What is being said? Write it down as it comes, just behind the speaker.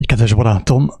kedves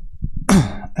barátom,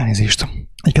 elnézést,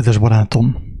 egy kedves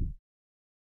barátom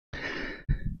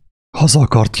haza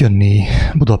akart jönni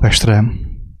Budapestre,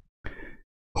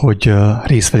 hogy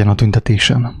részt vegyen a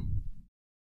tüntetésen.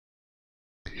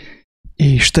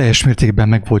 És teljes mértékben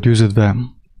meg volt győződve,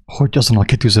 hogy azon a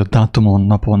kitűzött dátumon,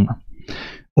 napon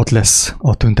ott lesz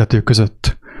a tüntetők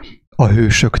között a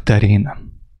Hősök terén.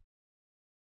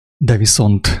 De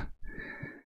viszont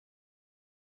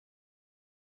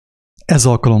ez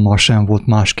alkalommal sem volt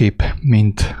másképp,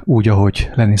 mint úgy, ahogy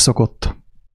lenni szokott.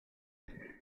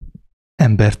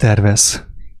 Ember tervez,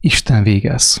 Isten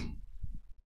végez.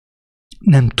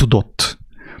 Nem tudott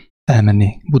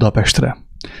elmenni Budapestre,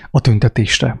 a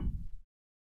tüntetésre.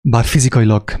 Bár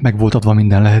fizikailag meg volt adva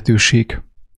minden lehetőség,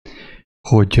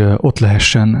 hogy ott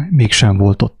lehessen, mégsem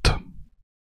volt ott.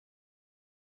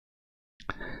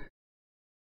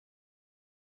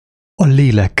 A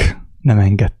lélek nem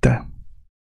engedte.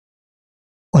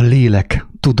 A lélek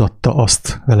tudatta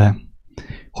azt vele,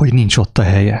 hogy nincs ott a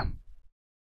helye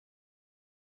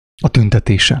a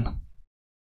tüntetésen.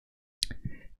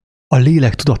 A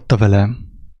lélek tudatta vele,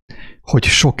 hogy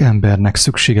sok embernek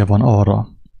szüksége van arra,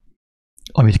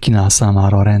 amit kínál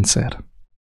számára a rendszer.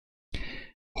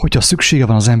 Hogyha szüksége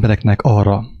van az embereknek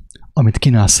arra, amit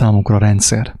kínál számukra a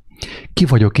rendszer, ki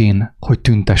vagyok én, hogy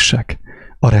tüntessek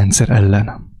a rendszer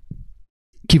ellen?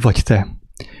 Ki vagy te,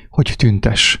 hogy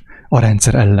tüntess a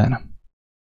rendszer ellen?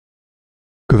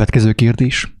 Következő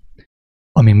kérdés,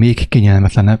 ami még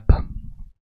kényelmetlenebb.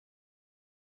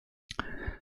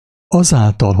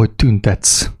 Azáltal, hogy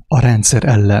tüntetsz a rendszer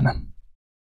ellen,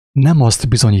 nem azt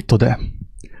bizonyítod-e,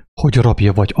 hogy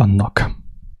rabja vagy annak.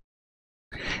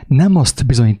 Nem azt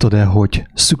bizonyítod-e, hogy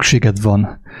szükséged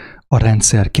van a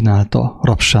rendszer kínálta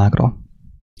rabságra.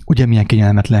 Ugye milyen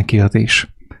kényelmetlen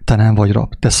kérdés. Te nem vagy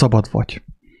rab, te szabad vagy.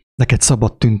 Neked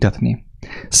szabad tüntetni.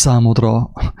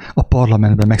 Számodra a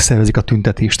parlamentben megszervezik a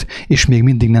tüntetést, és még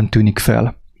mindig nem tűnik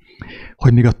fel,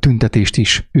 hogy még a tüntetést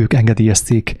is ők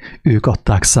engedélyezték, ők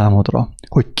adták számodra,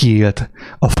 hogy kiélt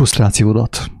a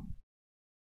frusztrációdat.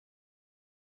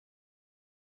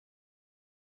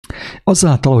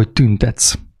 Azáltal, hogy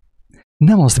tüntetsz,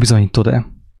 nem azt bizonyítod-e,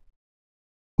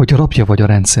 hogy rabja vagy a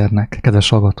rendszernek, kedves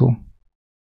hallgató?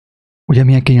 Ugye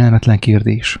milyen kényelmetlen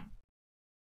kérdés?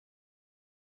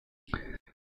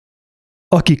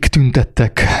 Akik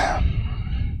tüntettek,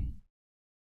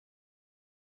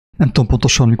 nem tudom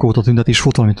pontosan, mikor volt a tüntetés,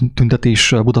 volt valami tüntetés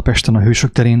Budapesten a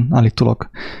Hősök terén, állítólag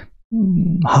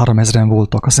 3000-en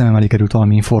voltak, a szemem elé került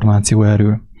valami információ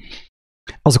erről.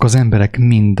 Azok az emberek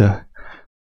mind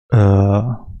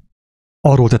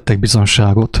arról tettek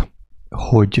bizonságot,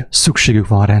 hogy szükségük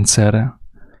van a rendszerre.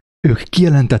 Ők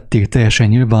kijelentették teljesen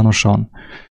nyilvánosan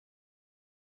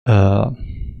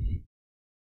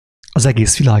az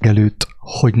egész világ előtt,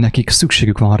 hogy nekik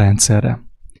szükségük van a rendszerre.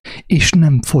 És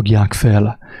nem fogják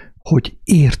fel, hogy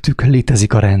értük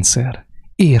létezik a rendszer.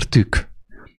 Értük.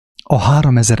 A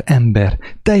 3000 ember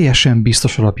teljesen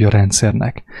biztos alapja a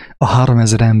rendszernek. A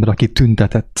 3000 ember, aki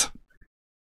tüntetett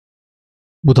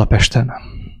Budapesten.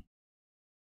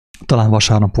 Talán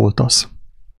vasárnap volt az.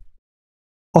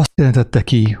 Azt jelentette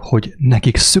ki, hogy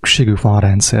nekik szükségük van a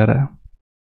rendszerre.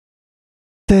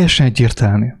 Teljesen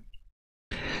egyértelmű.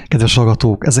 Kedves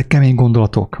hallgatók, ezek kemény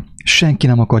gondolatok. Senki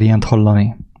nem akar ilyent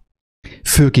hallani.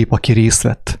 Főképp, aki részt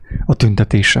vett a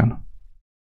tüntetésen.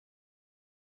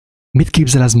 Mit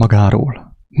képzel ez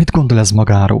magáról? Mit gondol ez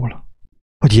magáról?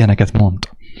 Hogy ilyeneket mond?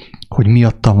 Hogy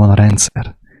miattam van a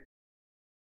rendszer?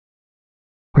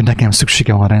 Hogy nekem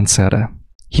szükségem van a rendszerre?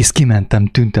 Hisz kimentem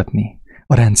tüntetni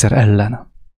a rendszer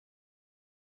ellen.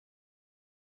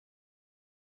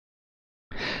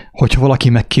 Hogyha valaki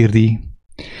megkérdi,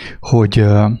 hogy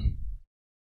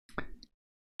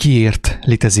kiért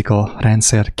létezik a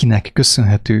rendszer, kinek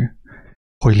köszönhető,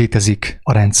 hogy létezik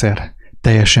a rendszer,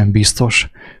 teljesen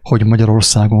biztos, hogy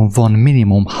Magyarországon van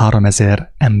minimum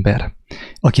 3000 ember,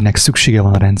 akinek szüksége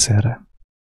van a rendszerre.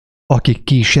 Akik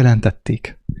ki is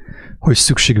jelentették, hogy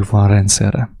szükségük van a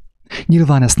rendszerre.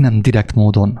 Nyilván ezt nem direkt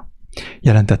módon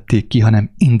jelentették ki,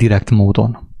 hanem indirekt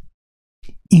módon.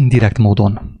 Indirekt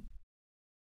módon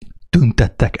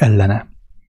tüntettek ellene.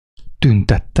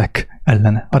 Tüntettek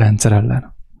ellene, a rendszer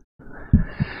ellen.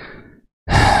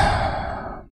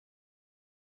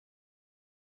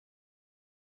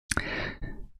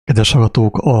 Kedves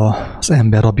hallgatók, az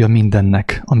ember rabja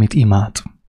mindennek, amit imád.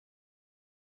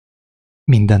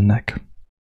 Mindennek.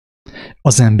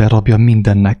 Az ember rabja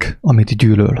mindennek, amit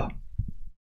gyűlöl.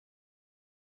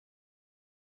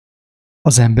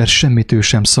 Az ember semmitől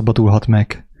sem szabadulhat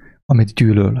meg, amit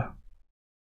gyűlöl.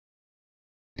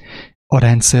 A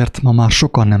rendszert ma már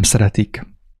sokan nem szeretik,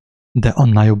 de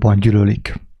annál jobban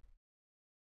gyűlölik.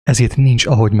 ezért nincs,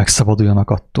 ahogy megszabaduljanak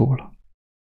attól.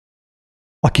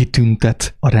 Aki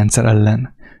tüntet a rendszer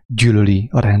ellen, gyűlöli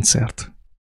a rendszert.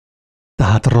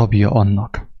 Tehát rabja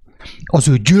annak. Az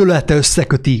ő gyűlölete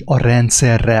összeköti a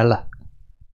rendszerrel.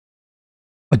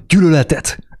 A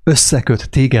gyűlöletet összeköt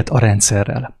téged a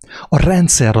rendszerrel. A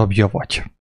rendszer rabja vagy.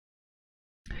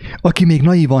 Aki még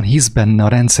naívan hisz benne a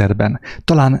rendszerben,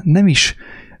 talán nem is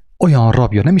olyan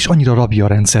rabja, nem is annyira rabja a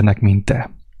rendszernek, mint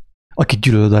te, aki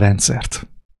gyűlölöd a rendszert.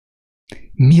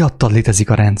 Miattad létezik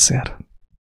a rendszer.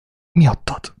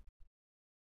 Miattad.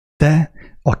 Te,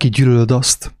 aki gyűlölöd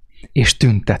azt, és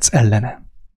tüntetsz ellene.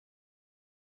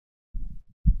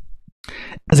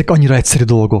 Ezek annyira egyszerű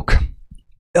dolgok.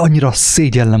 Annyira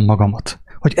szégyellem magamat,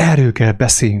 hogy erről kell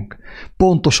beszéljünk.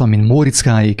 Pontosan, mint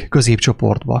Móriczkáig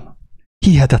középcsoportban.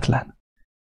 Hihetetlen.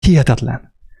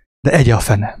 Hihetetlen. De egy a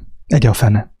fene. Egy a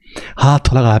fene. Hát,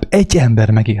 ha legalább egy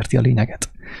ember megérti a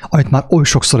lényeget, amit már oly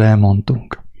sokszor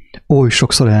elmondtunk. Oly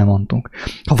sokszor elmondtunk.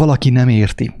 Ha valaki nem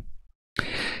érti,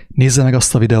 nézze meg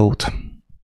azt a videót,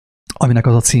 aminek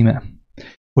az a címe,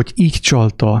 hogy így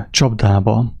csalta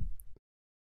csapdába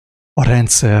a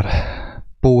rendszer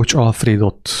Pócs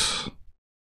Alfredot,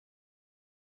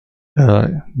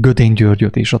 Gödény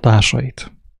Györgyöt és a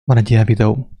társait. Van egy ilyen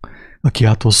videó a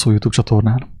Kiáltó Szó YouTube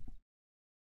csatornán.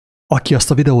 Aki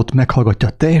azt a videót meghallgatja,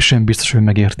 teljesen biztos, hogy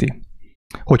megérti,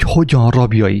 hogy hogyan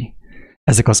rabjai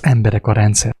ezek az emberek a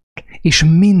rendszernek. És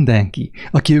mindenki,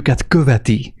 aki őket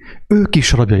követi, ők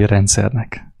is rabjai a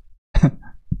rendszernek.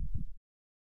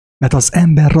 Mert az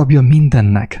ember rabja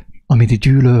mindennek, amit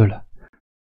gyűlöl.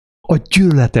 A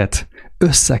gyűlöletet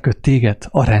összeköt téged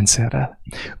a rendszerrel.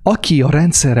 Aki a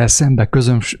rendszerrel szembe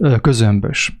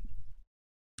közömbös,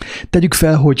 tegyük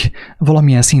fel, hogy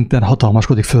valamilyen szinten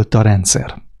hatalmaskodik fölötte a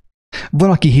rendszer.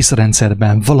 Valaki hisz a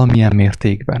rendszerben, valamilyen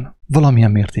mértékben.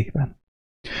 Valamilyen mértékben.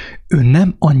 Ő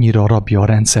nem annyira rabja a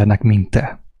rendszernek, mint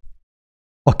te,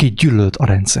 aki gyűlölt a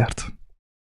rendszert.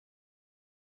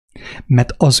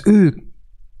 Mert az ő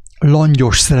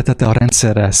langyos szeretete a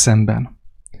rendszerrel szemben,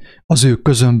 az ő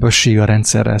közömbösség a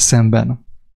rendszerrel szemben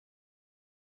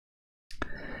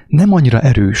nem annyira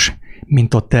erős,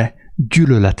 mint a te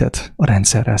gyűlöleted a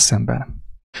rendszerrel szemben.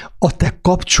 A te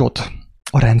kapcsod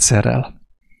a rendszerrel,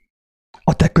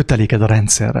 a te köteléked a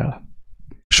rendszerrel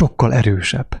sokkal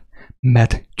erősebb,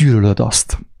 mert gyűlölöd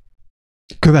azt.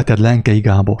 Követed Lenkei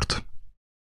Gábort,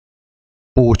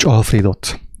 Pócs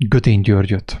Alfredot, Gödény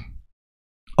Györgyöt,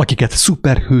 akiket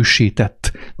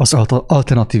szuperhősített az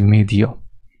alternatív média.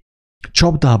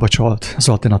 Csapdába csalt az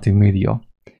alternatív média,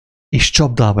 és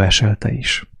csapdába eselte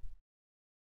is.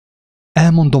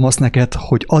 Elmondom azt neked,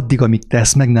 hogy addig, amíg te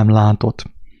ezt meg nem látod,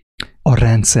 a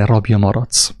rendszer rabja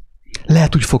maradsz.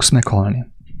 Lehet, úgy fogsz meghalni.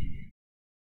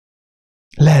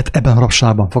 Lehet, ebben a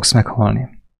rabságban fogsz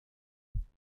meghalni.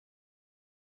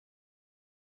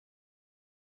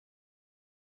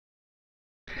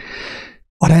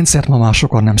 A rendszert ma már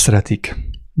sokan nem szeretik,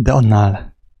 de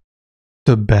annál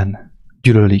többen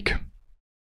gyűlölik,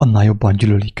 annál jobban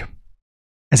gyűlölik.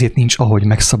 Ezért nincs, ahogy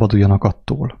megszabaduljanak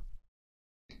attól.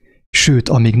 Sőt,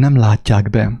 amíg nem látják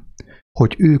be,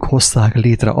 hogy ők hozták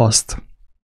létre azt,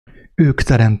 ők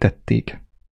teremtették,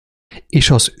 és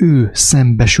az ő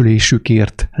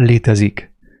szembesülésükért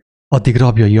létezik, addig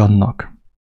rabjai annak.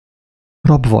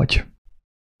 Rab vagy,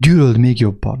 gyűlöld még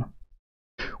jobban,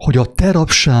 hogy a te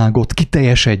rabságot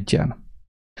kiteljesedjen.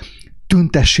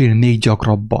 Tüntessél még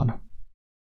gyakrabban.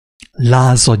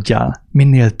 Lázadjál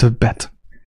minél többet.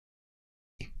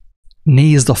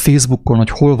 Nézd a Facebookon, hogy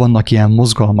hol vannak ilyen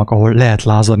mozgalmak, ahol lehet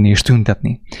lázadni és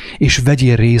tüntetni, és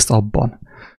vegyél részt abban,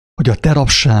 hogy a te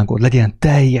rabságod legyen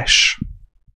teljes.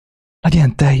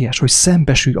 Legyen teljes, hogy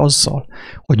szembesülj azzal,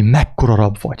 hogy mekkora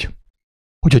rab vagy.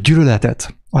 Hogy a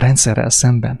gyűlöletet a rendszerrel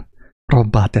szemben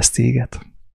rabbá tesz téged.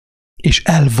 És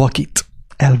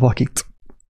elvakít.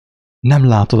 Nem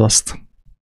látod azt.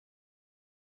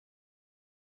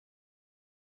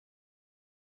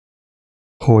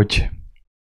 Hogy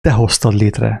te hoztad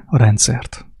létre a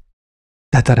rendszert.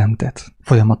 Te teremted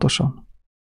folyamatosan.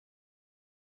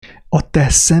 A te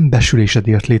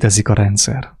szembesülésedért létezik a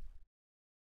rendszer.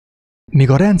 Még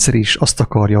a rendszer is azt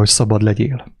akarja, hogy szabad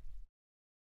legyél.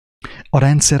 A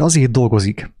rendszer azért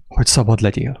dolgozik, hogy szabad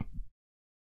legyél.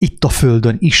 Itt a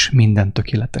Földön is minden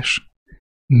tökéletes.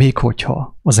 Még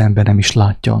hogyha az ember nem is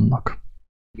látja annak.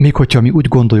 Még hogyha mi úgy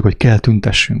gondoljuk, hogy kell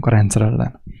tüntessünk a rendszer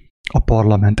ellen. A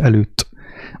parlament előtt,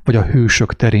 vagy a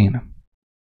hősök terén.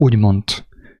 Úgymond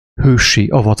hőssé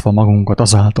avatva magunkat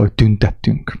azáltal, hogy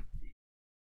tüntettünk.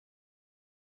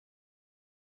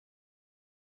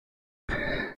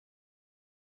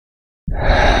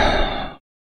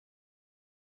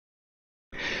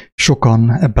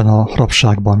 Sokan ebben a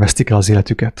rabságban vesztik el az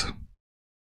életüket.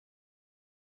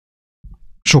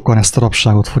 Sokan ezt a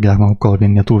rabságot fogják magukkal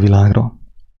vinni a túlvilágra.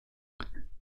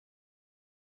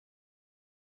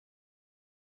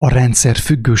 A rendszer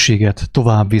függőséget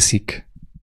tovább viszik,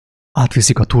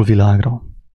 átviszik a túlvilágra.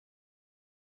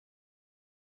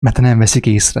 Mert nem veszik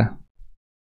észre,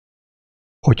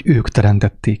 hogy ők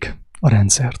teremtették a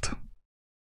rendszert.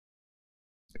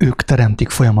 Ők teremtik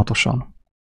folyamatosan.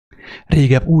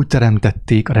 Régebb úgy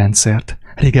teremtették a rendszert,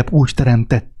 régebb úgy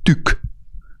teremtettük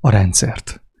a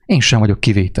rendszert. Én sem vagyok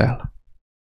kivétel.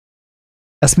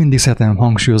 Ezt mindig szeretném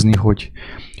hangsúlyozni,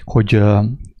 hogy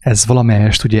ez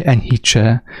valamelyest ugye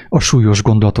enyhítse a súlyos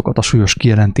gondolatokat, a súlyos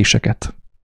kijelentéseket.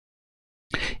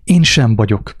 Én sem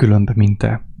vagyok különb, mint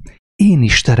te. Én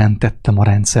is teremtettem a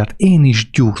rendszert, én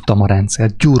is gyúrtam a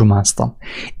rendszert, gyurmáztam.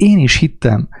 Én is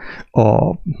hittem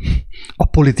a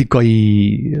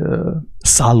politikai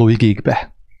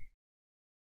szállóigékbe.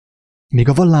 Még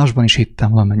a vallásban is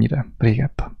hittem valamennyire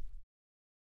régebb.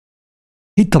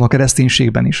 Hittem a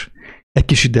kereszténységben is, egy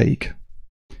kis ideig.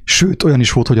 Sőt, olyan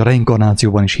is volt, hogy a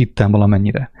reinkarnációban is hittem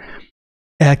valamennyire.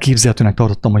 Elképzelhetőnek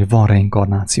tartottam, hogy van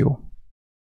reinkarnáció.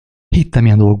 Hittem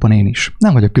ilyen dolgokban én is.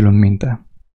 Nem vagyok külön, mint te.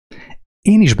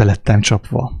 Én is belettem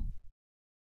csapva.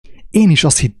 Én is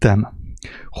azt hittem,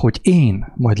 hogy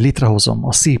én majd létrehozom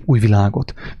a szép új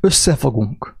világot.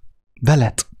 Összefogunk.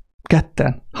 Veled.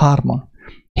 2, 3,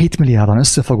 7 milliárdan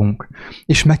összefogunk,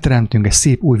 és megteremtünk egy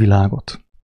szép új világot.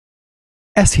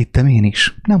 Ezt hittem én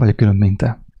is. Nem vagyok külön, mint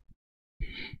te.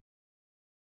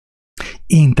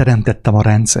 Én teremtettem a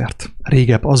rendszert.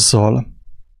 Régebb azzal,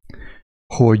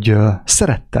 hogy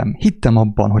szerettem, hittem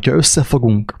abban, hogyha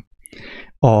összefogunk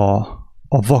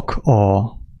a vak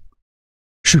a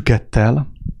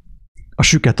sükettel, a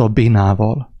süket a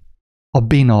bénával, a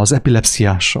béna az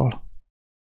epilepsziással,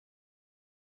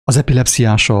 az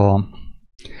epilepsziás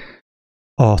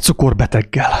a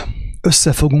cukorbeteggel.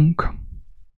 Összefogunk,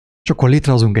 és akkor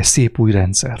létrehozunk egy szép új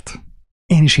rendszert.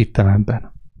 Én is hittem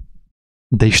ebben.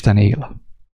 De Isten él,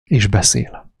 és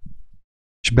beszél.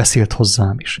 És beszélt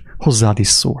hozzám is. Hozzád is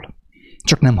szól.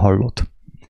 Csak nem hallod.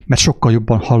 Mert sokkal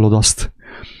jobban hallod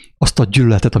azt a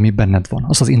gyűlöletet, ami benned van,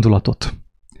 azt az indulatot,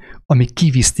 ami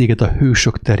kivisz téged a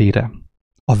hősök terére,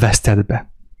 a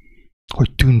vesztedbe,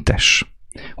 hogy tüntess,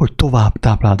 hogy tovább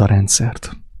tápláld a rendszert,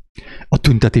 a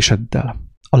tüntetéseddel,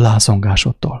 a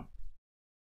lázongásoddal.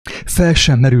 Fel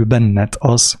sem merül benned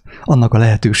annak a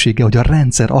lehetősége, hogy a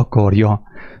rendszer akarja,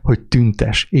 hogy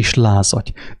tüntes és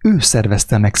lázadj. Ő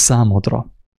szervezte meg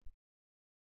számodra.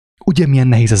 Ugye milyen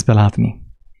nehéz ezt belátni?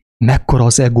 Mekkora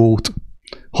az egód,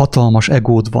 hatalmas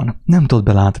egód van, nem tudod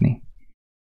belátni,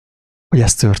 hogy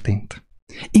ez történt.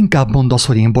 Inkább mondd azt,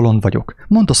 hogy én bolond vagyok.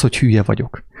 Mondd azt, hogy hülye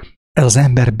vagyok. Ez az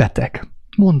ember beteg.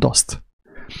 Mondd azt.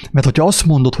 Mert hogyha azt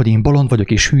mondod, hogy én bolond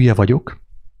vagyok és hülye vagyok,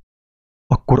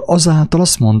 akkor azáltal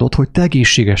azt mondod, hogy te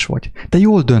egészséges vagy. Te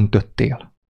jól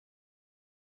döntöttél.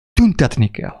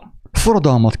 Tüntetni kell.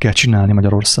 Forradalmat kell csinálni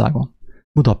Magyarországon.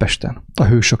 Budapesten, a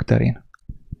hősök terén.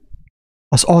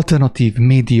 Az alternatív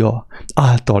média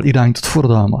által irányított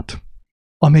forradalmat,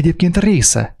 ami egyébként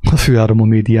része a főáramú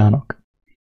médiának.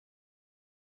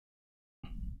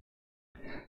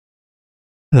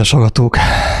 Kedves hallgatók,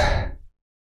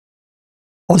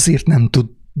 azért nem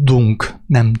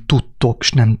tudtok,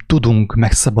 és nem tudunk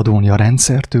megszabadulni a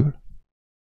rendszertől,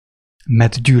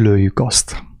 mert gyűlöljük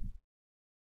azt.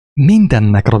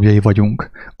 Mindennek rabjai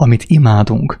vagyunk, amit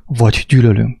imádunk, vagy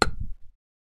gyűlölünk.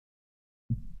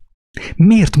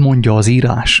 Miért mondja az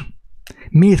írás?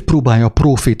 Miért próbálja a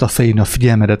próféta felhívni a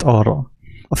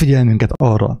figyelmünket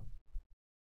arra,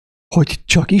 hogy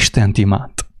csak Istent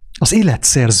imád, az élet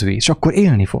szerzőjét, és akkor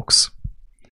élni fogsz?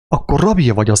 Akkor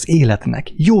rabja vagy az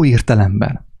életnek, jó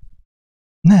értelemben.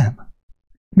 Nem.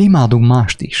 Mi imádunk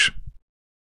mást is.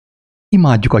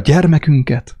 Imádjuk a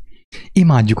gyermekünket,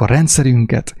 imádjuk a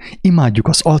rendszerünket, imádjuk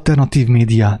az alternatív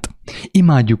médiát,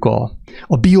 imádjuk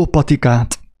a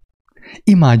biopatikát,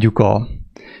 imádjuk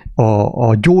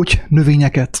a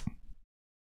gyógynövényeket,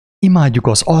 imádjuk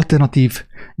az alternatív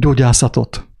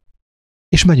gyógyászatot,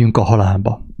 és megyünk a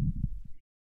halálba.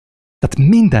 Tehát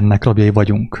mindennek rabjai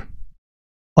vagyunk,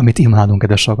 amit imádunk,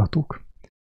 kedves hallgatók.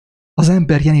 Az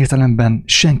ember ilyen értelemben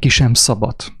senki sem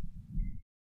szabad.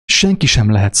 Senki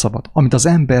sem lehet szabad. Amit az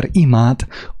ember imád,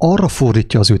 arra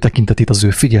fordítja az ő tekintetét, az ő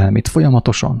figyelmét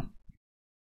folyamatosan.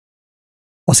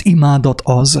 Az imádat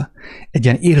az egy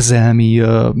ilyen érzelmi,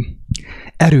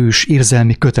 erős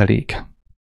érzelmi kötelék,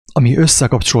 ami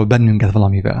összekapcsol bennünket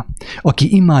valamivel.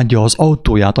 Aki imádja az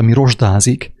autóját, ami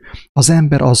rozsdázik, az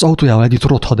ember az autójával együtt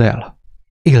rothad el.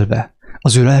 Élve.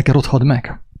 Az ő lelke rothad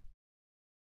meg.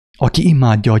 Aki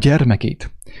imádja a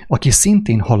gyermekét, aki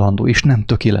szintén halandó és nem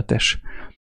tökéletes.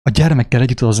 A gyermekkel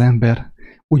együtt az ember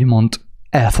úgymond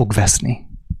el fog veszni.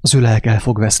 Az ő lelke el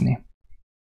fog veszni.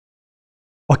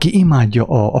 Aki imádja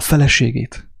a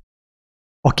feleségét,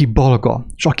 aki balga,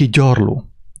 és aki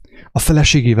gyarló, a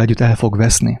feleségével együtt el fog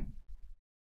veszni.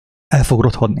 El fog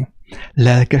rothadni.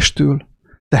 Lelkestől,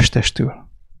 testestől.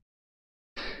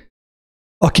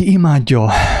 Aki imádja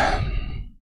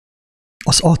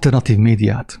az alternatív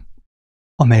médiát,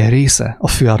 amely része a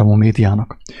főáramú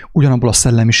médiának, ugyanabból a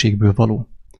szellemiségből való,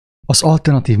 az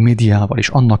alternatív médiával és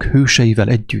annak hőseivel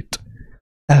együtt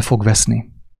el fog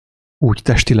veszni, úgy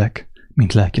testileg,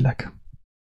 mint lelkileg.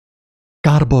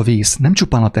 Kárba vész nem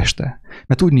csupán a teste,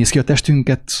 mert úgy néz ki, a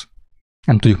testünket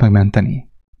nem tudjuk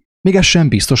megmenteni. Még ez sem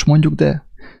biztos mondjuk, de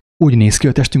úgy néz ki,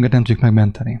 a testünket nem tudjuk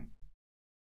megmenteni.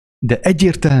 De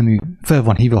egyértelmű, fel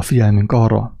van hívva a figyelmünk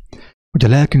arra, hogy a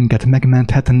lelkünket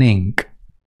megmenthetnénk.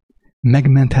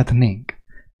 Megmenthetnénk,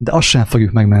 de azt sem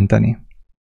fogjuk megmenteni.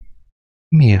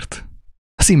 Miért?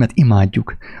 A szímet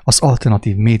imádjuk, az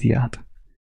alternatív médiát.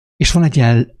 És van egy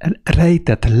ilyen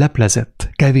rejtett, leplezett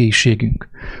kevélységünk,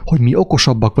 hogy mi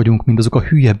okosabbak vagyunk, mint azok a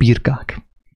hülye birkák,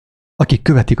 akik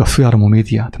követik a főáramú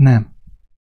médiát. Nem.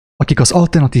 Akik az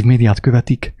alternatív médiát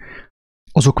követik,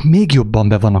 azok még jobban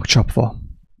be vannak csapva,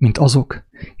 mint azok,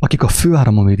 akik a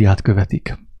főáramú médiát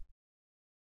követik.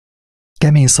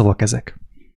 Kemény szavak ezek.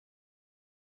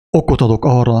 Okot adok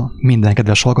arra minden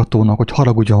kedves hallgatónak, hogy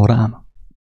haragudjon rám.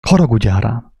 Haragudjál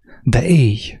rám, de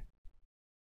élj!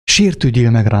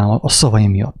 Sértődjél meg rám a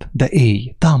szavaim miatt, de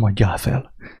élj, támadjál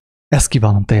fel. Ezt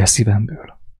kívánom teljes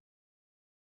szívemből.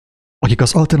 Akik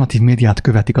az alternatív médiát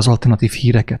követik, az alternatív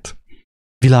híreket,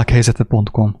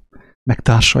 világhelyzete.com, meg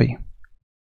társai.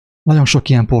 Nagyon sok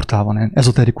ilyen portál van,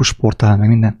 ezoterikus portál, meg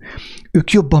minden.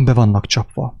 Ők jobban be vannak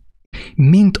csapva,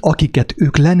 mint akiket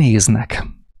ők lenéznek.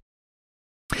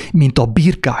 Mint a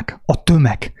birkák, a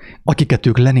tömeg, akiket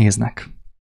ők lenéznek.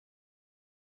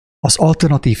 Az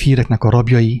alternatív híreknek a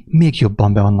rabjai még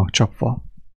jobban be vannak csapva.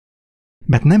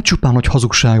 Mert nem csupán, hogy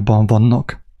hazugságban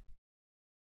vannak,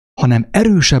 hanem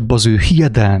erősebb az ő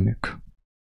hiedelmük,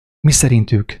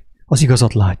 miszerint ők az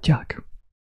igazat látják.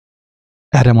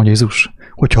 Erre mondja Jézus,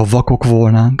 hogy ha vakok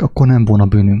volnánk, akkor nem volna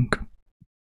bűnünk.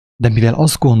 De mivel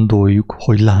azt gondoljuk,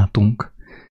 hogy látunk,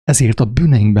 ezért a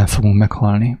bűneinkben fogunk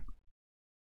meghalni.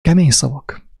 Kemény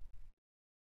szavak.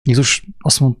 Jézus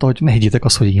azt mondta, hogy ne higgyétek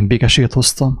azt, hogy én békességet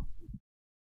hoztam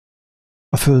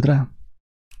a földre.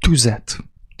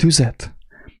 Tüzet.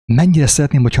 Mennyire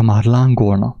szeretném, hogyha már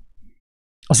lángolna.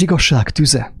 Az igazság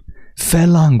tüze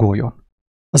fellángoljon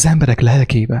az emberek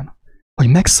lelkében, hogy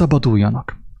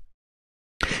megszabaduljanak.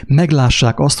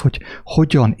 Meglássák azt, hogy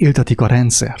hogyan éltetik a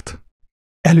rendszert.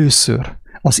 Először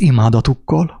az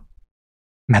imádatukkal,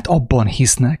 mert abban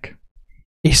hisznek,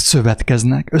 és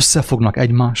szövetkeznek, összefognak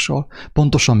egymással,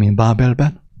 pontosan, mint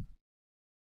Bábelben,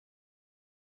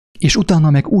 és utána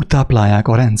meg úgy táplálják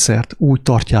a rendszert, úgy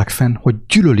tartják fenn, hogy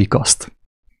gyűlölik azt.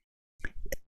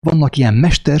 Vannak ilyen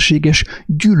mesterséges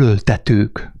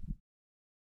gyűlöltetők.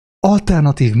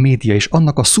 Alternatív média és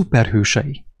annak a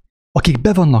szuperhősei, akik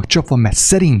be vannak csapva, mert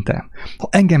szerintem, ha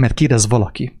engemet kérdez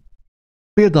valaki,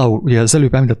 például, ugye az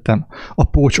előbb említettem a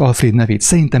Pócs Alfred nevét,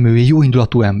 szerintem ő egy jó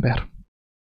indulatú ember.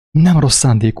 Nem rossz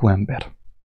szándékú ember.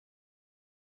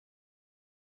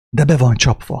 De be van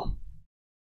csapva.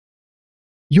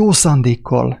 Jó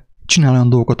szándékkal csinál olyan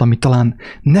dolgokat, ami talán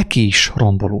neki is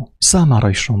romboló, számára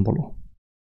is romboló.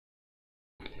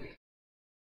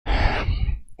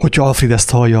 Hogyha Alfred ezt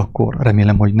hallja, akkor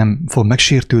remélem, hogy nem fog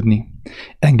megsértődni.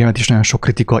 Engemet is nagyon sok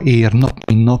kritika ér nap,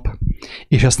 mint nap,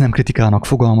 és ezt nem kritikának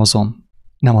fogalmazom,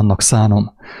 nem annak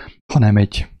szánom, hanem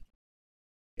egy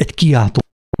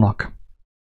kiáltónak,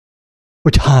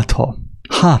 hogy hát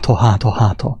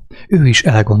ha, ő is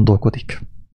elgondolkodik.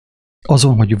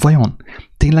 Azon, hogy vajon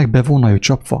tényleg be volna ő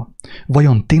csapva,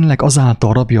 vajon tényleg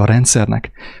azáltal rabja a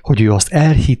rendszernek, hogy ő azt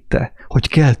elhitte, hogy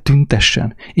kell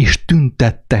tüntessen és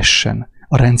tüntettessen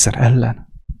a rendszer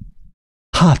ellen.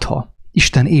 Hát ha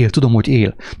Isten él, tudom, hogy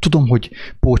él, tudom, hogy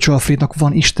Pócs Alfrednak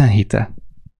van Isten hite.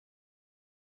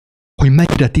 Hogy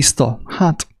mennyire tiszta?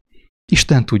 Hát,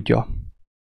 Isten tudja.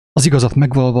 Az igazat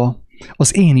megvalva,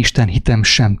 az én Isten hitem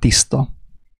sem tiszta.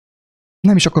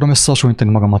 Nem is akarom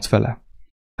összehasonlítani magamat vele.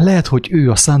 Lehet, hogy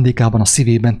ő a szándékában, a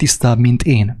szívében tisztább, mint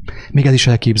én. Még ez is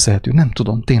elképzelhető. Nem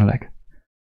tudom, tényleg.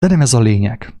 De nem ez a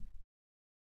lényeg.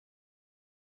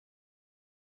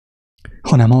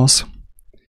 Hanem az,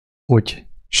 hogy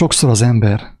sokszor az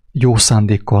ember jó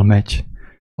szándékkal megy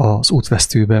az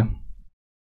útvesztőbe,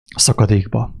 a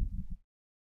szakadékba.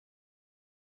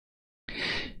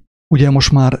 Ugye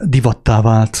most már divattá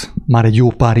vált, már egy jó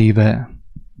pár éve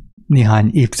néhány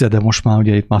évtizede most már,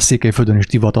 ugye itt már Székelyföldön is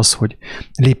divat az, hogy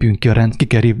lépjünk ki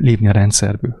kell lépni a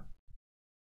rendszerből.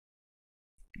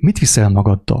 Mit viszel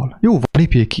magaddal? Jó,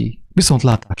 lépjél ki.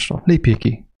 Viszontlátásra, lépjél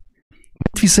ki.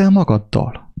 Mit viszel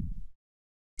magaddal?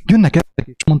 Jönnek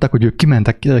emberek, és mondták, hogy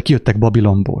ők kijöttek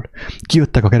Babilonból.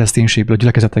 Kijöttek a kereszténységből, a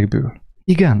gyülekezetekből.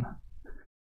 Igen.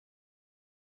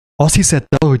 Azt hiszed,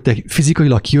 hogy te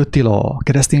fizikailag kijöttél a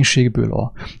kereszténységből,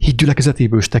 a hit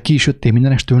gyülekezetéből, és te ki is jöttél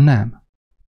mindenestől? Nem.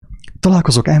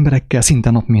 Találkozok emberekkel szinte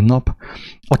nap, mint nap,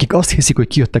 akik azt hiszik, hogy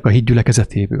kijöttek a hit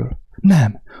gyülekezetéből.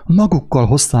 Nem. Magukkal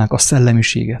hozták a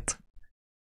szellemiséget,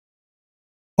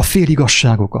 a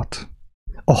féligasságokat,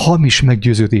 a hamis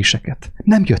meggyőződéseket.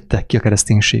 Nem jöttek ki a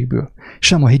kereszténységből,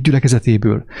 sem a hit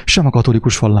gyülekezetéből, sem a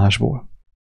katolikus vallásból.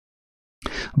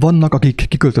 Vannak, akik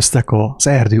kiköltöztek az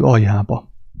erdő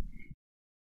aljába,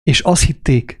 és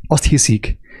azt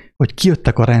hiszik, hogy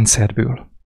kijöttek a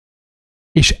rendszerből,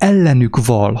 és ellenük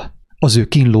val az ő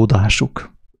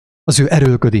kínlódásuk, az ő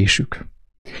erőlködésük.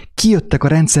 Kijöttek a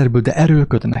rendszerből, de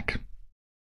erőlködnek.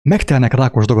 Megtelnek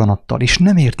rákos daganattal, és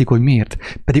nem értik, hogy miért,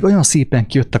 pedig olyan szépen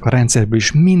kijöttek a rendszerből,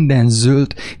 és minden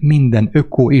zöld, minden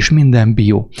öko és minden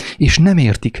bio, és nem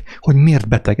értik, hogy miért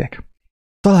betegek.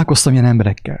 Találkoztam ilyen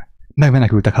emberekkel,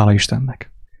 megmenekültek, hála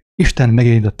Istennek. Isten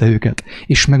megérintette őket,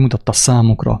 és megmutatta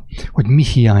számukra, hogy mi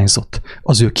hiányzott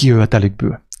az ő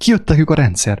kijövetelükből. Kijöttek ők a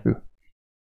rendszerből.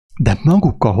 De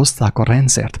magukkal hozták a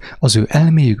rendszert az ő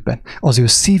elméjükben, az ő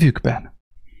szívükben.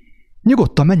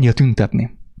 Nyugodtan menjél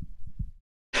tüntetni.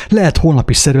 Lehet holnap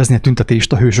is szervezni a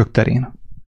tüntetést a Hősök terén.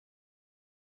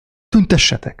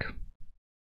 Tüntessetek.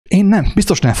 Én nem,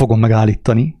 biztos nem fogom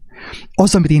megállítani.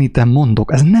 Az, amit én itt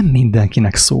mondok, ez nem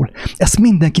mindenkinek szól. Ezt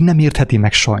mindenki nem értheti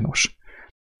meg sajnos.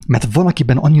 Mert van,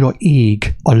 akiben annyira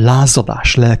ég a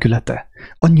lázadás lelkülete,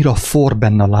 annyira forr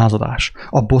benne a lázadás,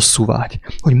 a bosszúvágy,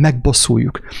 hogy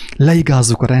megbosszuljuk,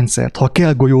 leigázzuk a rendszert, ha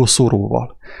kell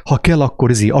golyószóróval, ha kell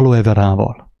akkor aloe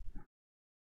verával.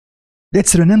 De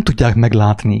egyszerűen nem tudják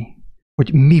meglátni,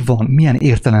 hogy mi van, milyen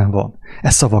értelem van e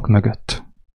szavak mögött.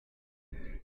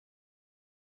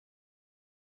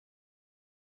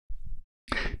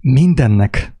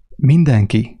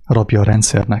 Mindenki rabja a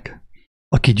rendszernek,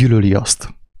 aki gyűlöli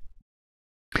azt.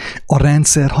 A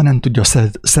rendszer, ha nem tudja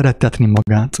szeretetni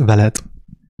magát veled,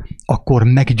 akkor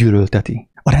meggyűlölteti.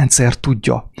 A rendszer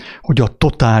tudja, hogy a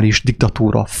totális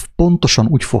diktatúra pontosan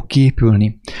úgy fog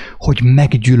képülni, hogy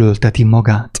meggyűlölteti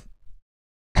magát.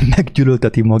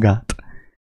 Meggyűlölteti magát.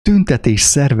 Tüntetés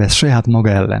szervez saját maga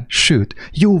ellen, sőt,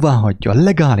 jóváhagyja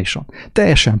legálisan,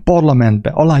 teljesen parlamentbe,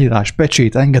 aláírás,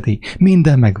 pecsét, engedély,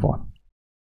 minden megvan.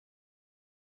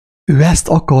 Ő ezt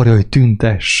akarja, hogy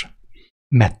tüntess,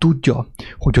 mert tudja,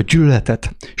 hogy a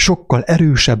gyűlöletet sokkal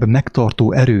erősebb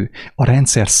megtartó erő a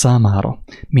rendszer számára,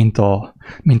 mint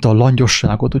a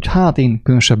langyosságot, hogy hát én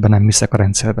különösebben nem hiszek a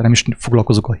rendszerben, nem is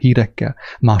foglalkozok a hírekkel,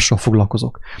 mással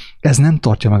foglalkozok. Ez nem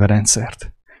tartja meg a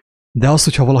rendszert. De az,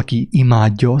 hogyha valaki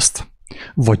imádja azt,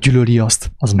 vagy gyűlöli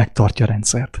azt, az megtartja a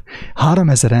rendszert.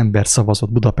 3000 ember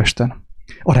szavazott Budapesten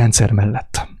a rendszer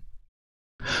mellett.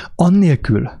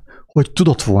 Annélkül, hogy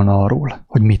tudott volna arról,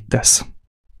 hogy mit tesz.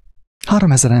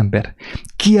 3000 ember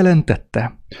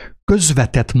kijelentette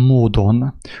közvetett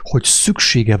módon, hogy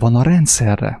szüksége van a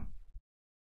rendszerre.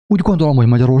 Úgy gondolom, hogy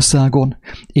Magyarországon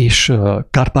és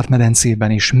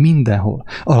Kárpát-medencében és mindenhol,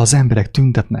 ahol az emberek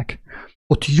tüntetnek,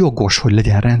 ott jogos, hogy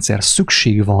legyen rendszer,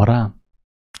 szükség van rá.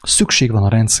 Szükség van a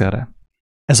rendszerre.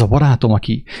 Ez a barátom,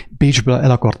 aki Bécsből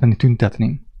el akart menni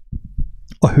tüntetni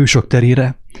a Hősök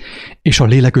terére, és a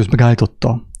lélekőt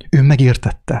megállította, ő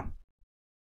megértette,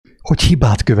 hogy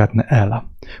hibát követne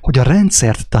el, hogy a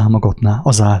rendszert támogatná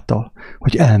azáltal,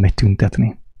 hogy elmegy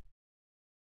tüntetni.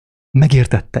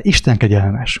 Megértette, Isten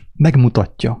kegyelmes,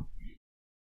 megmutatja,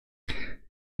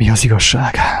 mi az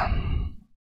igazság.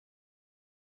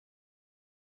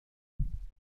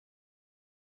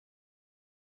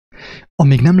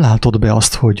 Amíg nem látod be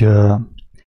azt, hogy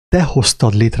te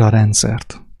hoztad létre a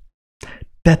rendszert,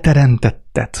 te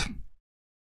teremtetted.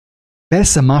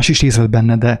 Persze más is észrevett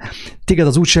benne, de téged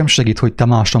az úgy sem segít, hogy te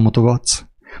másra mutogatsz.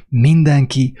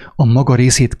 Mindenki a maga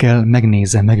részét kell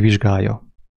megnézze,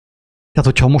 megvizsgálja. Tehát,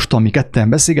 hogyha mostan mi ketten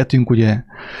beszélgetünk, ugye,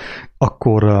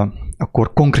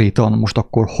 akkor konkrétan most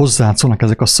akkor hozzád szólnak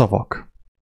ezek a szavak.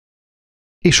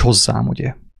 És hozzám,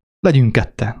 ugye. Legyünk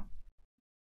ketten.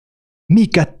 Mi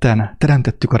ketten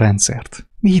teremtettük a rendszert.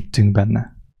 Mi hittünk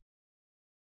benne.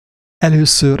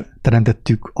 Először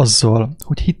teremtettük azzal,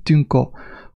 hogy hittünk a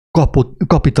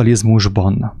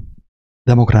kapitalizmusban,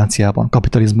 demokráciában,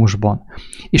 kapitalizmusban.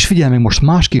 És figyelj, még most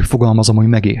másképp fogalmazom, hogy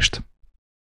megést.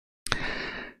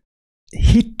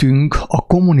 Hittünk a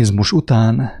kommunizmus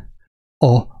után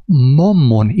a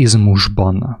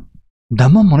mammonizmusban. De a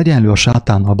mammon egyenlő a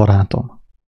sátánnal, barátom.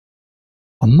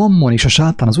 A mammon és a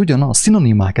sátán az ugyanaz,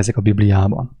 szinonimák ezek a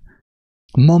Bibliában.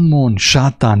 Mammon,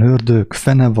 sátán, ördög,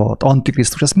 fenevad,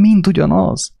 antikrisztus, ez mind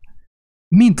ugyanaz.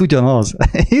 Mind ugyanaz.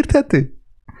 Érthető?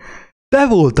 Te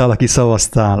voltál, aki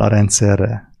szavaztál a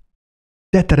rendszerre.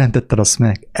 Te teremtetted azt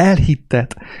meg.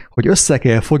 Elhitted, hogy össze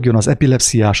kell fogjon az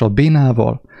epilepsziás a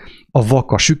bénával, a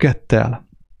vak a sükettel,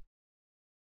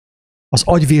 az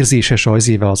agyvérzéses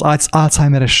ajzével, az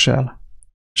Alzheimeressel,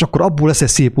 és akkor abból lesz egy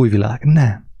szép új világ.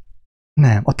 Nem.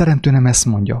 Nem. A teremtő nem ezt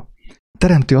mondja. A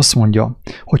teremtő azt mondja,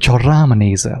 hogy ha rám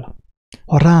nézel,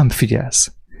 ha rám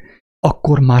figyelsz,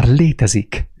 akkor már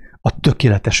létezik a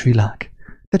tökéletes világ.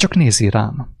 Te csak nézzél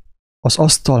rám. Az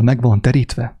asztal meg van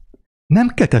terítve. Nem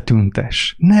kell te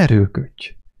tüntess. Ne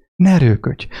erőködj. Ne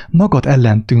erőködj. Magad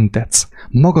ellen tüntetsz.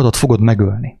 Magadat fogod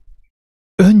megölni.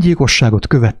 Öngyilkosságot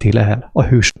követtél el a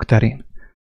hősök terén.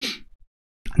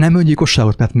 Nem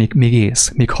öngyilkosságot, mert még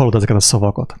élsz, még hallod ezeket a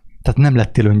szavakat. Tehát nem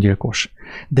lettél öngyilkos.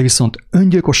 De viszont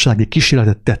öngyilkossági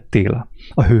kísérletet tettél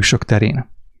a hősök terén.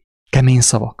 Kemény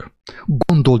szavak.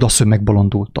 Gondold azt, hogy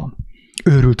megbolondultam.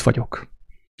 Őrült vagyok.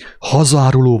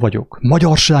 Hazaáruló vagyok.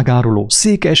 Magyarságáruló.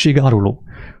 Székelységáruló.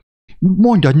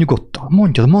 Mondjad nyugodtan,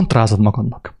 mondjad, mantrázad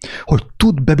magadnak, hogy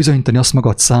tud bebizonyítani azt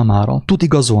magad számára, tud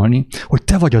igazolni, hogy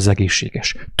te vagy az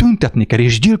egészséges. Tüntetni kell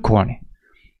és gyilkolni.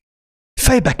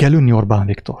 Fejbe kell lőni Orbán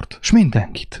Viktort, és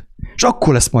mindenkit. És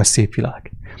akkor lesz majd szép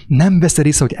világ. Nem veszed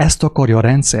észre, hogy ezt akarja a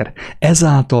rendszer?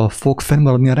 Ezáltal fog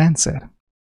fennmaradni a rendszer?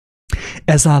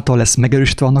 Ezáltal lesz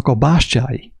megerősítve annak a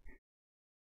bástyái?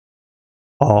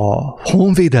 A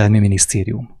Honvédelmi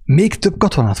Minisztérium még több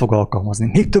katonát fog alkalmazni,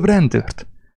 még több rendőrt.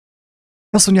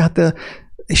 Azt mondja, hát,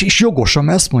 és jogosan,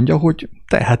 mert azt mondja, hogy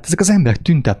hát ezek az emberek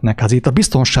tüntetnek, hát itt a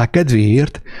biztonság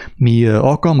kedvéért mi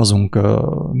alkalmazunk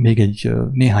még egy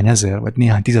néhány ezer, vagy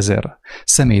néhány tízezer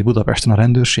személyt Budapesten a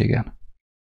rendőrségen.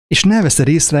 És ne veszed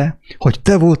észre, hogy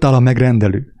te voltál a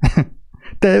megrendelő.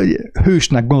 Te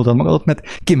hősnek gondoltad magadat,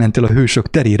 mert kimentél a hősök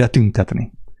terére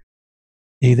tüntetni.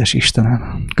 Édes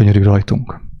Istenem, könyörülj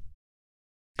rajtunk.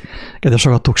 Kedves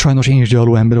hallgatók, sajnos én is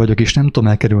gyaló ember vagyok, és nem tudom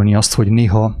elkerülni azt, hogy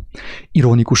néha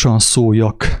ironikusan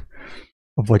szóljak,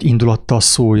 vagy indulattal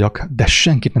szóljak, de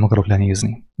senkit nem akarok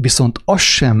lenézni. Viszont azt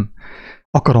sem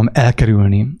akarom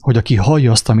elkerülni, hogy aki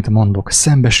hallja azt, amit mondok,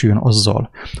 szembesüljön azzal,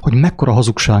 hogy mekkora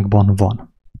hazugságban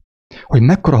van. Hogy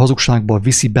mekkora hazugságban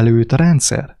viszi bele őt a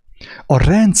rendszer. A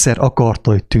rendszer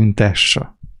akarta, hogy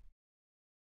tüntesse.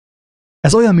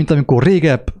 Ez olyan, mint amikor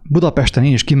régebb Budapesten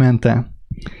én is kimentem,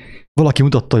 valaki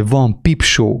mutatta, hogy van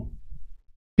pipshow.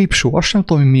 Pipshow, azt sem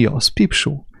tudom, hogy mi az.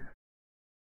 Pipshow.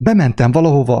 Bementem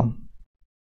valahova,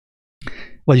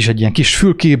 vagyis egy ilyen kis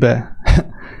fülkébe,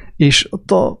 és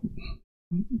ott a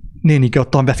nénike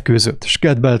ottan vetkőzött, és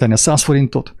kellett beletenni a 100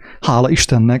 forintot. Hála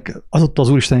Istennek, adott az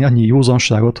Úristen annyi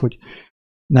józanságot, hogy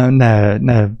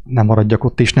ne maradjak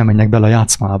ott, és ne menjek bele a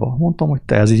játszmába. Mondtam, hogy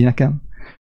te ez így nekem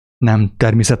nem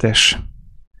természetes.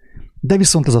 De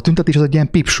viszont ez a tüntetés az egy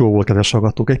ilyen pipshow volt, kedves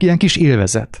hallgatók, egy ilyen kis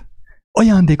élvezet.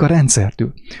 Ajándék a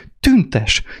rendszertől.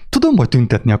 Tüntes! Tudom, hogy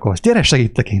tüntetni akarsz. Gyere,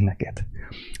 segítek én neked.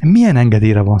 Milyen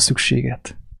engedélyre van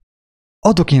szükséged?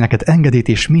 Adok én neked engedélyt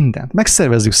és mindent.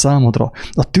 Megszervezzük számodra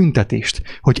a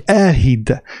tüntetést, hogy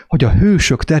elhidd, hogy a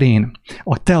hősök terén,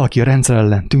 te, aki a rendszer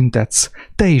ellen tüntetsz,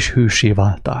 te is hősé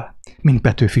váltál, mint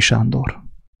Petőfi Sándor.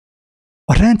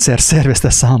 A rendszer szervezte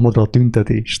számodra a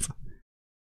tüntetést.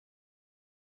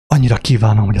 Annyira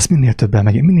kívánom, hogy ezt minél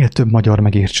több magyar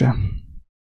megértse.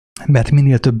 Mert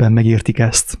minél többen megértik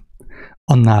ezt,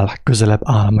 annál közelebb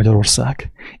áll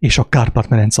Magyarország, és a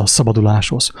Kárpát-medence a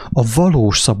szabaduláshoz, a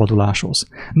valós szabaduláshoz,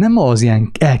 nem az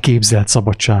ilyen elképzelt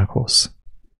szabadsághoz.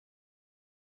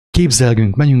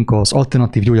 Képzelgünk, menjünk az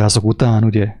alternatív gyógyászok után,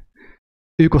 ugye?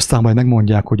 Ők aztán majd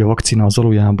megmondják, hogy a vakcina az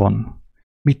valójában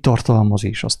mit tartalmaz,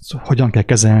 és azt hogyan kell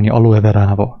kezelni aloe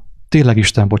verával. Tényleg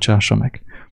Isten bocsássa meg.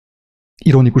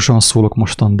 Ironikusan szólok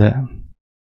mostan, de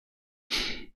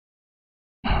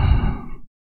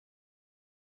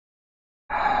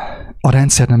a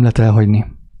rendszer nem lehet elhagyni.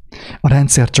 A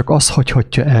rendszer csak az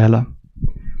hagyhatja el,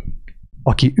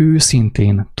 aki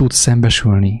őszintén tud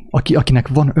szembesülni, akinek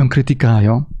van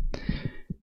önkritikája,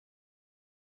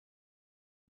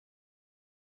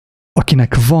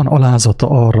 akinek van alázata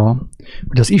arra,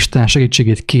 hogy az Isten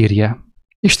segítségét kérje.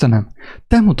 Istenem,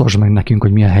 te mutasd meg nekünk,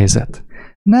 hogy milyen helyzet.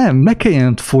 Nem, ne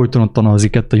kelljen folyton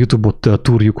tanazik a YouTube-ot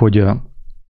túrjuk, hogy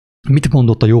mit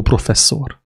mondott a jó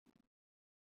professzor.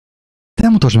 Te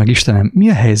mutasd meg, Istenem, mi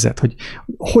a helyzet,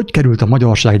 hogy került a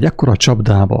magyarság egy ekkora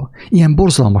csapdába, ilyen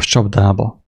borzalmas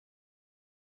csapdába.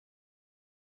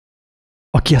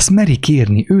 Aki ezt meri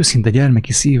kérni őszinte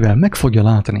gyermeki szívvel, meg fogja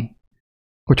látni,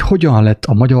 hogy hogyan lett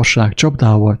a magyarság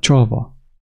csapdával csalva.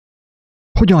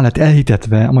 Hogyan lett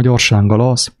elhitetve a magyarsággal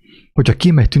az, hogyha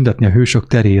kimegy tüntetni a hősök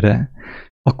terére,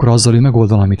 akkor azzal ő megold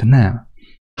valamit. Nem.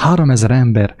 3000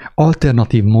 ember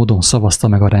alternatív módon szavazta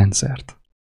meg a rendszert.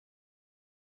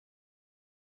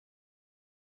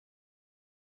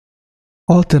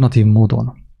 Alternatív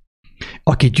módon.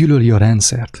 Aki gyűlöli a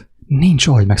rendszert, nincs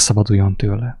ahogy megszabaduljon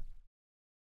tőle.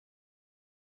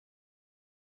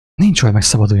 Nincs ahogy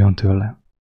megszabaduljon tőle.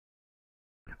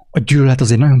 A gyűlölet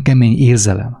az egy nagyon kemény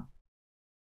érzelem.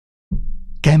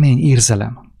 Kemény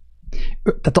érzelem.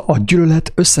 Tehát a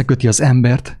gyűlölet összeköti az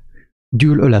embert,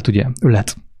 ölet, ugye?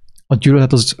 Ölet. A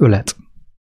gyűlölet az ölet.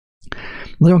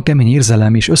 Nagyon kemény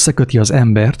érzelem is összeköti az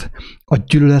embert a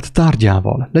gyűlölet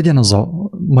tárgyával. Legyen az a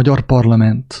Magyar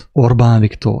Parlament, Orbán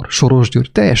Viktor, Soros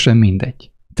György, teljesen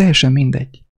mindegy. Teljesen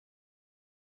mindegy.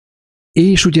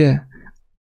 És ugye,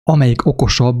 amelyik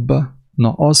okosabb,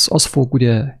 na az fog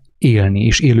ugye élni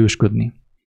és élősködni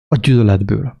a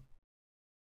gyűlöletből.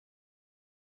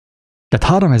 Tehát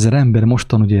 3000 ember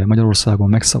mostan ugye Magyarországon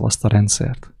megszavazta a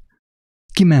rendszert.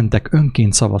 Kimentek,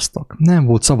 önként szavaztak. Nem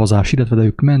volt szavazás, illetve de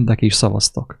ők mentek és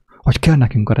szavaztak. Hogy kell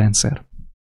nekünk a rendszer.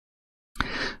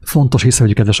 Fontos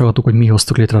észrevegyük, kedves hallgatók, hogy mi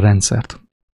hoztuk létre a rendszert.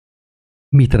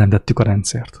 Mi teremtettük a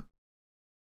rendszert.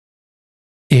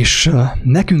 És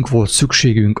nekünk volt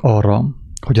szükségünk arra,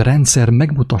 hogy a rendszer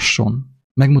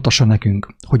megmutassa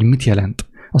nekünk, hogy mit jelent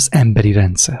az emberi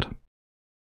rendszer.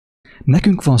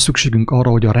 Nekünk van szükségünk arra,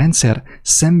 hogy a rendszer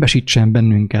szembesítsen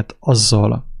bennünket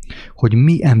azzal, hogy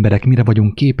mi emberek mire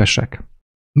vagyunk képesek,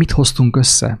 mit hoztunk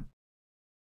össze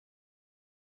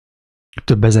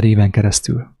több ezer éven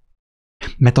keresztül.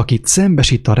 Mert akit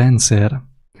szembesít a rendszer,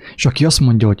 és aki azt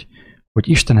mondja, hogy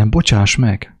Istenem, bocsáss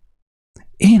meg,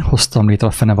 én hoztam létre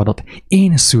a fenevadat,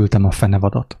 én szültem a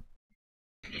fenevadat.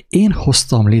 Én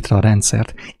hoztam létre a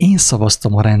rendszert, én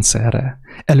szavaztam a rendszerre.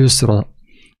 Először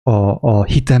a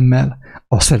hitemmel,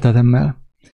 a szeretetemmel,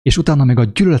 és utána még a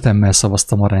gyűlöletemmel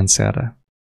szavaztam a rendszerre.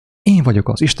 Én vagyok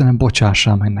az, Istenem,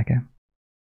 bocsássál meg nekem.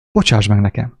 Bocsáss meg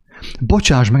nekem.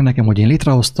 Bocsáss meg nekem, hogy én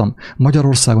létrehoztam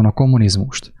Magyarországon a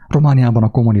kommunizmust, Romániában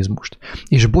a kommunizmust,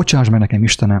 és bocsáss meg nekem,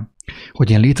 Istenem, hogy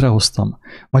én létrehoztam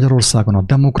Magyarországon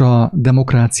a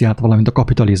demokráciát, valamint a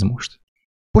kapitalizmust.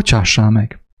 Bocsássál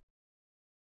meg.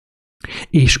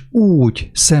 És úgy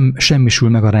semmisül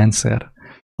meg a rendszer,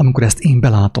 amikor ezt én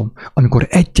belátom, amikor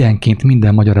egyenként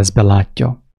minden magyar ezt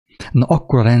belátja, na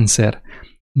akkor a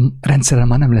rendszerrel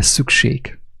már nem lesz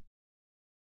szükség.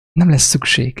 Nem lesz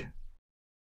szükség.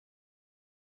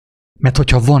 Mert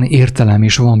hogyha van értelem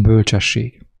és van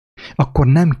bölcsesség, akkor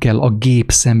nem kell a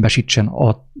gép szembesítsen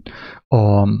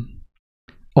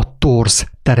a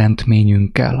torz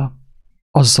teremtményünkkel,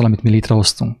 azzal, amit mi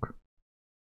létrehoztunk.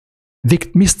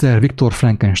 Mr. Viktor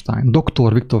Frankenstein,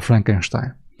 Dr. Viktor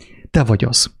Frankenstein, te vagy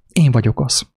az, én vagyok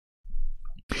az.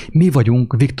 Mi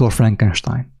vagyunk Viktor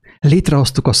Frankenstein.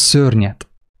 Létrehoztuk a szörnyet,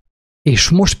 és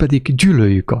most pedig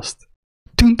gyűlöljük azt.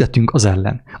 Tüntetünk az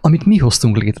ellen, amit mi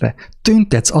hoztunk létre.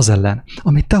 Tüntetsz az ellen,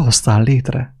 amit te hoztál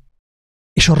létre.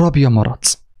 És a rabja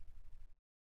maradsz.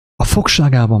 A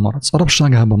fogságában maradsz, a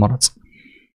rabságában maradsz.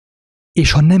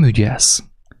 És ha nem ügyelsz,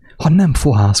 ha nem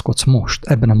fohászkodsz most,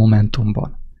 ebben a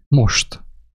momentumban, most,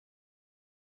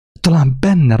 talán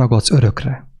benne ragadsz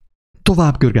örökre.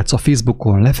 Tovább görgetsz a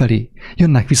Facebookon lefelé,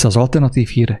 jönnek vissza az alternatív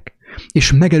hírek,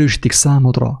 és megerősítik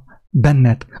számodra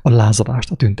benned a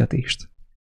lázadást, a tüntetést.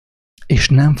 És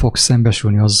nem fogsz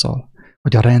szembesülni azzal,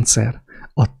 hogy a rendszer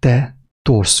a te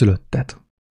torszülötted.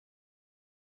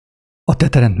 A te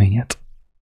teremtményed.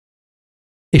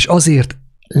 És azért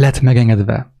lett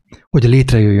megengedve, hogy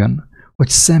létrejöjjön, hogy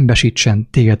szembesítsen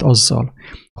téged azzal,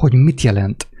 hogy mit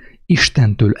jelent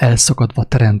Istentől elszakadva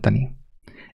teremteni.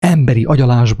 Emberi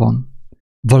agyalásban,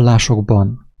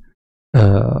 vallásokban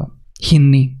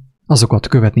hinni, azokat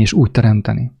követni és úgy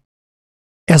teremteni.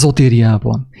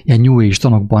 Ezotériában, ilyen New Age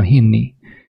tanokban hinni,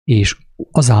 és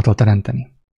azáltal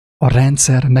teremteni. A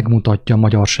rendszer megmutatja a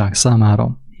magyarság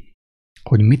számára,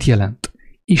 hogy mit jelent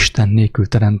Isten nélkül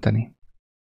teremteni.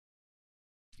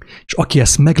 És aki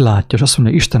ezt meglátja, és azt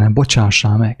mondja, Istenem,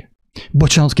 bocsássál meg.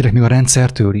 Bocsánat kérek még a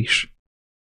rendszertől is.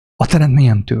 A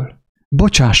teremtményemtől.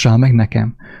 Bocsássál meg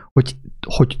nekem,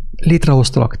 hogy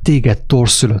létrehoztalak téged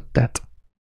torszülöttet.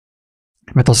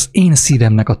 Mert az én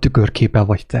szívemnek a tükörképe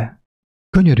vagy te.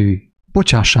 Könyörülj,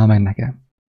 bocsássál meg nekem.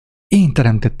 Én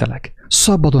teremtettelek,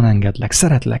 szabadon engedlek,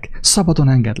 szeretlek, szabadon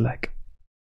engedlek.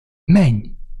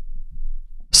 Menj!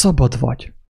 Szabad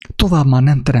vagy. Tovább már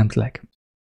nem teremtlek.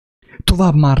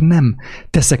 Tovább már nem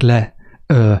teszek le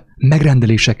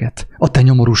megrendeléseket a te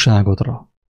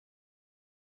nyomorúságodra.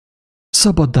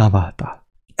 Szabaddá váltál.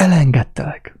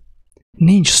 Elengedtelek.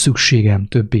 Nincs szükségem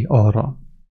többé arra,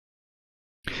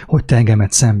 hogy te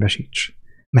engemet szembesíts,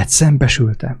 mert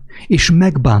szembesültem, és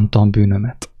megbántam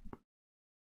bűnömet.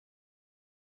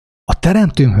 A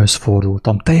teremtőmhöz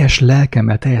fordultam, teljes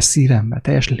lelkemmel, teljes szívemmel,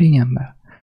 teljes lényemmel,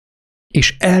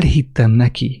 és elhittem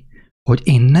neki, hogy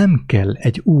én nem kell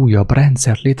egy újabb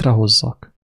rendszert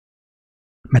létrehozzak,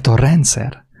 mert a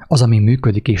rendszer, az, ami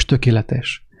működik és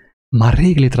tökéletes, már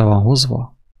rég létre van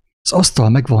hozva, az asztal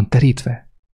meg van terítve.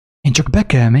 Én csak be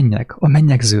kell menjek a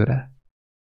mennyegzőre,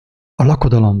 a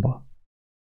lakodalomba,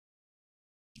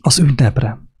 az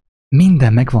ünnepre.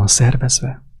 Minden meg van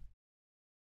szervezve.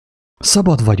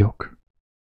 Szabad vagyok.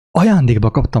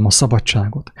 Ajándékba kaptam a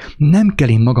szabadságot. Nem kell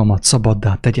én magamat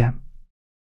szabaddá tegyem.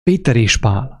 Péter és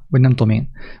Pál, vagy nem tudom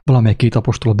én, valamelyik két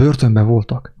apostol a börtönben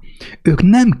voltak. Ők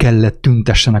nem kellett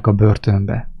tüntessenek a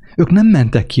börtönbe. Ők nem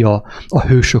mentek ki a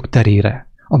hősök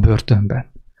terére a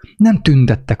börtönben. Nem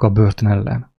tüntettek a börtön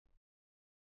ellen.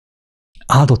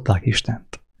 Áldották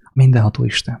Istent, mindenható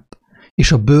Istent,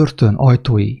 és a börtön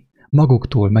ajtói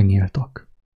maguktól megnyíltak.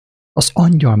 Az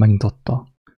angyal megnyitotta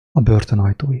a börtön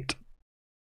ajtóit.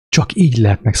 Csak így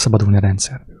lehet megszabadulni a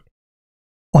rendszerből.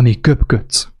 Amíg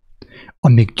köpködsz,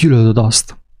 amíg gyűlölöd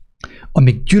azt,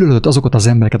 amíg gyűlölöd azokat az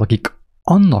embereket, akik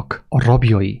annak a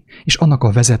rabjai és annak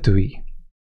a vezetői,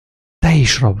 te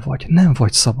is rab vagy, nem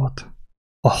vagy szabad.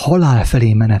 A halál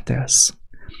felé menetelsz,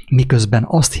 miközben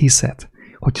azt hiszed,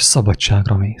 hogy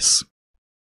szabadságra mész.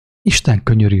 Isten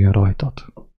könyörüljön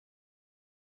rajtad.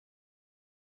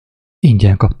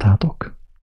 Ingyen kaptátok,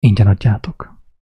 ingyen adjátok.